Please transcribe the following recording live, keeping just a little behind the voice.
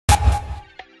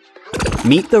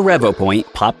Meet the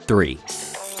Revopoint POP 3,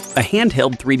 a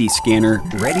handheld 3D scanner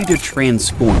ready to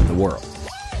transform the world.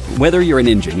 Whether you're an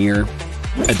engineer,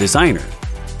 a designer,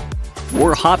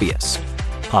 or a hobbyist,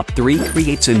 POP 3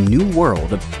 creates a new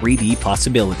world of 3D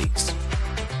possibilities.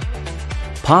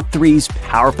 POP 3's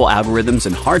powerful algorithms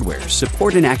and hardware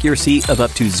support an accuracy of up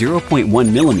to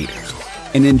 0.1 millimeters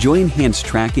and enjoy enhanced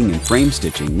tracking and frame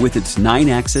stitching with its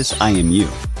 9-axis IMU.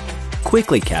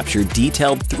 Quickly capture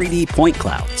detailed 3D point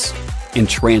clouds and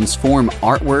transform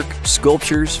artwork,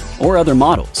 sculptures, or other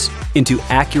models into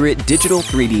accurate digital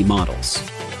 3D models,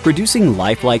 producing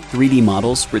lifelike 3D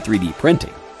models for 3D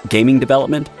printing, gaming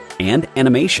development, and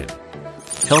animation,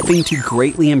 helping to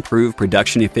greatly improve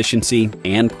production efficiency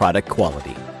and product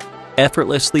quality.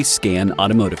 Effortlessly scan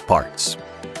automotive parts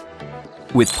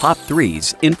with POP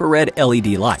 3's infrared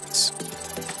LED lights,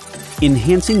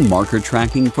 enhancing marker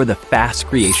tracking for the fast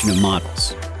creation of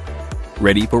models,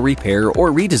 ready for repair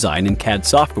or redesign in CAD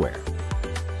software,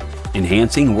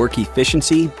 enhancing work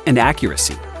efficiency and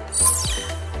accuracy.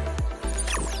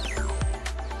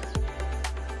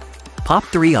 POP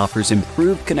 3 offers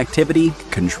improved connectivity,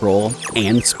 control,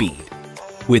 and speed.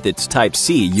 With its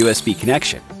Type-C USB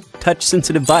connection,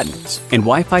 touch-sensitive buttons, and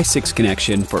Wi-Fi 6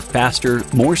 connection for faster,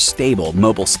 more stable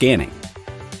mobile scanning.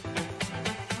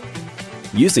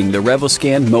 Using the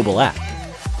RevoScan mobile app,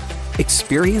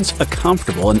 experience a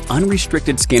comfortable and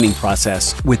unrestricted scanning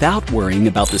process without worrying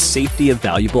about the safety of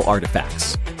valuable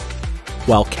artifacts,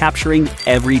 while capturing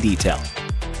every detail,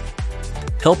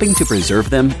 helping to preserve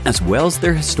them as well as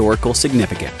their historical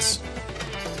significance.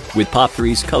 With POP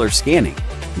 3's color scanning,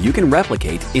 you can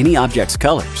replicate any object's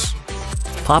colors.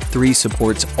 POP 3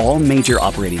 supports all major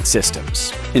operating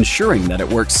systems, ensuring that it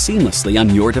works seamlessly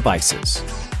on your devices.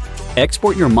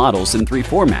 Export your models in 3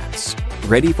 formats,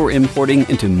 ready for importing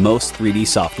into most 3D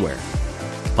software.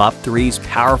 POP 3's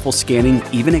powerful scanning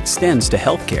even extends to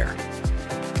healthcare.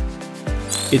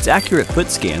 Its accurate foot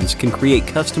scans can create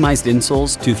customized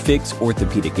insoles to fix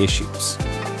orthopedic issues.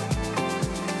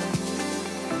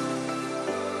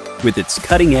 With its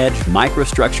cutting-edge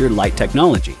microstructured light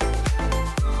technology,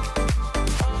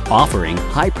 offering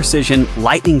high-precision,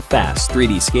 lightning-fast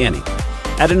 3D scanning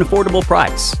at an affordable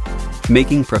price,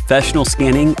 making professional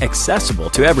scanning accessible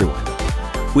to everyone.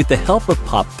 With the help of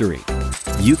POP 3,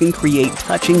 you can create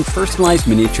touching, personalized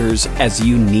miniatures as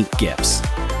unique gifts.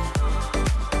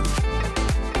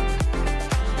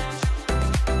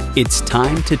 It's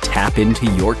time to tap into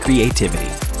your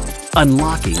creativity,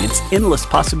 unlocking its endless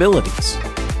possibilities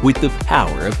with the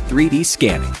power of 3D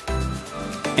scanning.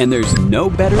 And there's no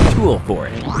better tool for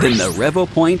it than the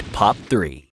Revopoint POP 3.